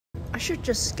should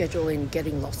just schedule in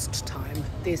getting lost time.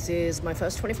 This is my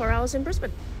first 24 hours in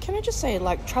Brisbane. Can I just say,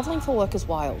 like, travelling for work is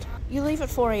wild. You leave at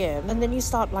 4 a.m. and then you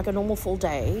start like a normal full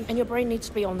day and your brain needs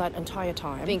to be on that entire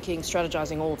time, thinking,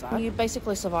 strategizing, all of that. You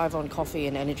basically survive on coffee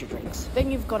and energy drinks.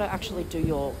 Then you've got to actually do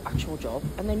your actual job,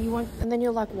 and then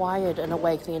you're like wired and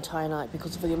awake the entire night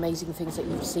because of the amazing things that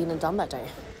you've seen and done that day.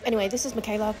 Anyway, this is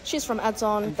Michaela. She's from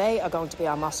Adzon. They are going to be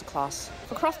our masterclass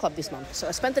for Craft Club this month. So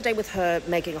I spent the day with her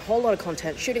making a whole lot of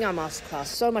content, shooting our masterclass.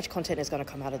 So much content is going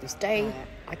to come out of this day.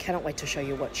 I cannot wait to show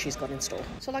you what she's got in store.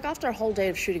 So like after a whole day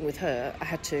of shooting with her, I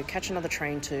had to catch another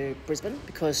train to Brisbane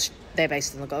because they're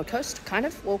based in the Gold Coast, kind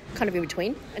of in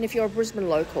between. And if you're a Brisbane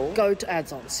local, go to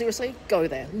Adzon. Seriously, go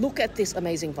there. Look at this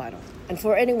amazing vinyl. And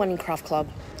for anyone in Craft Club,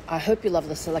 I hope you love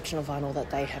the selection of vinyl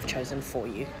that they have chosen for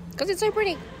you because it's so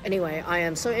pretty. Anyway, I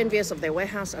am so envious of their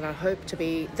warehouse and I hope to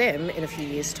be them in a few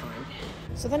years' time.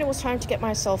 So then it was time to get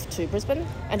myself to Brisbane,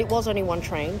 and it was only one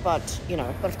train, but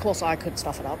of course I could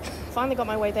stuff it up. Finally got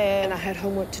my way there, and I had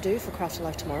homework to do for Craft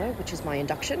Alive tomorrow, which is my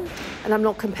induction. And I'm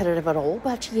not competitive at all,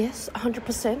 but yes,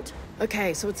 100%.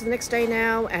 Okay, so it's the next day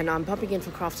now, and I'm bumping in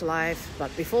for Craft Alive,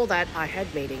 but before that I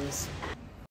had meetings.